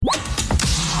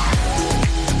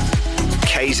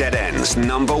KZN's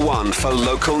 #1 for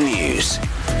local news.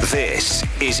 This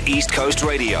is East Coast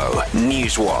Radio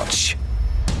Newswatch.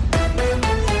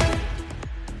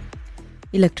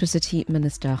 Electricity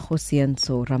Minister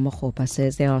Kgosientsho Ramokgopa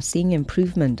says they are seeing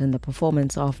improvement in the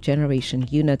performance of generation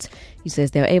units. He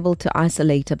says they are able to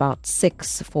isolate about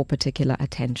 6 for particular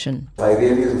attention. I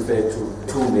really refer to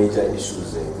 2 major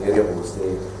issues there, variables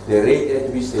there. The rate at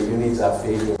which the units are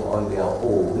failing on their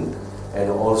own, and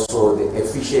also the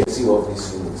efficiency of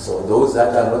these units. So those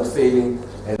that are not failing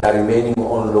and are remaining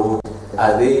on load,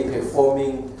 are they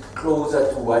performing closer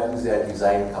to what is their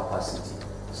design capacity?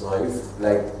 So if,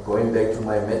 like going back to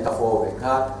my metaphor of a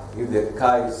car, if the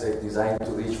car is designed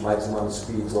to reach maximum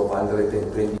speeds of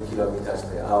 120 kilometers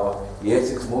per hour,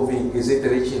 yes, it's moving, is it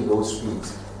reaching those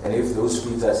speeds? And if those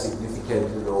speeds are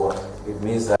significantly lower, it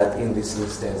means that in this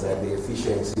instance that the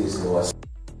efficiency is lower.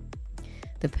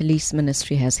 The police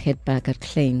ministry has hit back at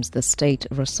claims the state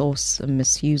resource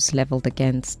misuse levelled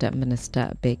against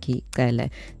Minister Bheki Cele.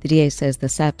 The DA says the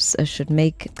SAPS should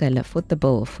make Cele foot the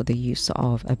bill for the use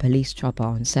of a police chopper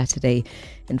on Saturday.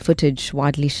 In footage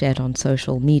widely shared on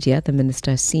social media, the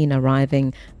minister is seen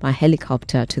arriving by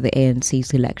helicopter to the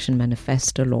ANC's election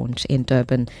manifesto launch in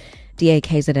Durban. DA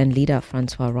KZN leader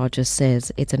Francois Rogers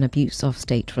says it's an abuse of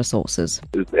state resources.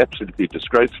 It's absolutely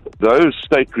disgraceful. Those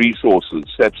state resources,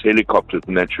 SAPS helicopters,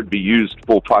 and that should be used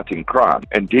for fighting crime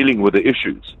and dealing with the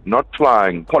issues, not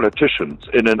flying politicians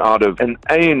in and out of an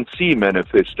ANC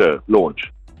manifesto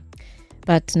launch.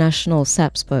 But National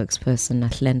SAP spokesperson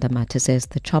Nahlenda Mata says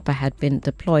the chopper had been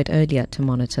deployed earlier to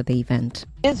monitor the event.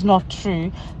 It's not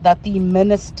true that the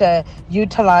minister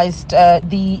utilized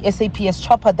the SAPS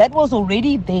chopper. That was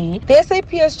already there. The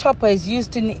SAPS chopper is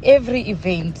used in every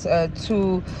event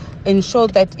to ensure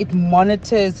that it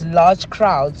monitors large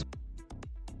crowds.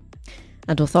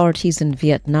 And authorities in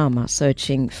Vietnam are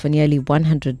searching for nearly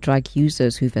 100 drug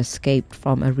users who've escaped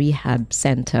from a rehab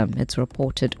center. It's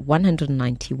reported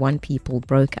 191 people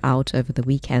broke out over the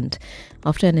weekend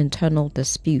after an internal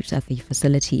dispute at the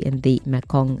facility in the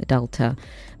Mekong Delta.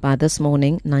 By this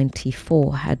morning,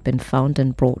 94 had been found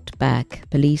and brought back.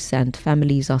 Police and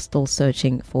families are still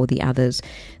searching for the others.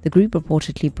 The group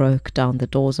reportedly broke down the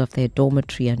doors of their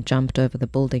dormitory and jumped over the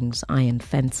building's iron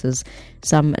fences.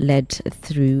 Some led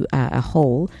through a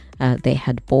hole they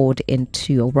had bored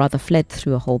into, or rather fled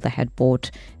through a hole they had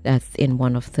bored in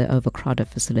one of the overcrowded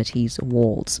facility's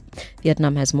walls.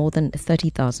 Vietnam has more than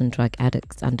 30,000 drug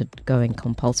addicts undergoing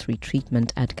compulsory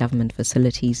treatment at government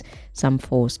facilities, some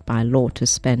forced by law to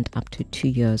spend up to 2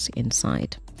 years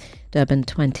inside. Durban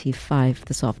 25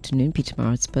 this afternoon,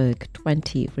 Pietermaritzburg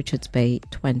 20, Richards Bay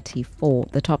 24.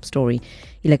 The top story,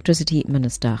 Electricity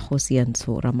Minister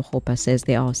Kgosientsho Ramokgopa says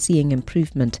they are seeing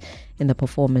improvement in the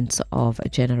performance of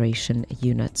generation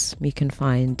units. You can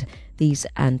find these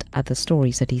and other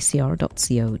stories at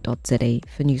ecr.co.za.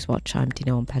 For Newswatch, I'm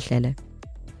Dino Mpahlele.